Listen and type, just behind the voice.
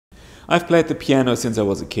I've played the piano since I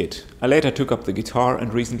was a kid. I later took up the guitar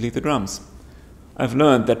and recently the drums. I've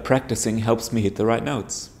learned that practicing helps me hit the right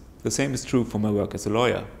notes. The same is true for my work as a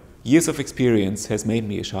lawyer. Years of experience has made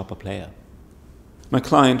me a sharper player. My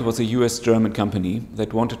client was a US-German company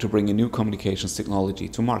that wanted to bring a new communications technology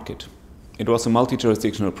to market. It was a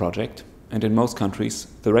multi-jurisdictional project, and in most countries,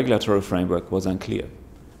 the regulatory framework was unclear.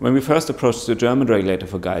 When we first approached the German regulator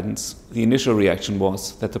for guidance, the initial reaction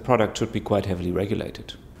was that the product should be quite heavily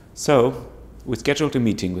regulated. So, we scheduled a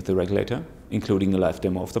meeting with the regulator, including a live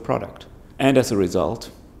demo of the product. And as a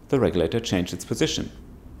result, the regulator changed its position.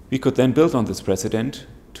 We could then build on this precedent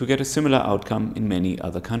to get a similar outcome in many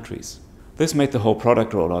other countries. This made the whole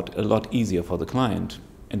product rollout a lot easier for the client,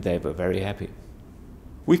 and they were very happy.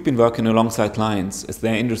 We've been working alongside clients as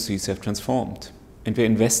their industries have transformed, and we're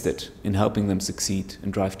invested in helping them succeed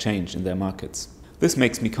and drive change in their markets. This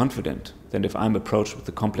makes me confident that if I'm approached with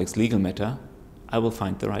a complex legal matter, I will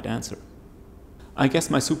find the right answer. I guess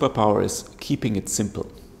my superpower is keeping it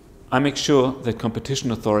simple. I make sure that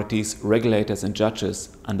competition authorities, regulators and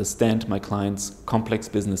judges understand my clients' complex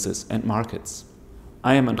businesses and markets.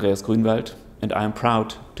 I am Andreas Grünwald, and I am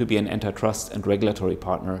proud to be an antitrust and regulatory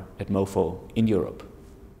partner at MoFo in Europe.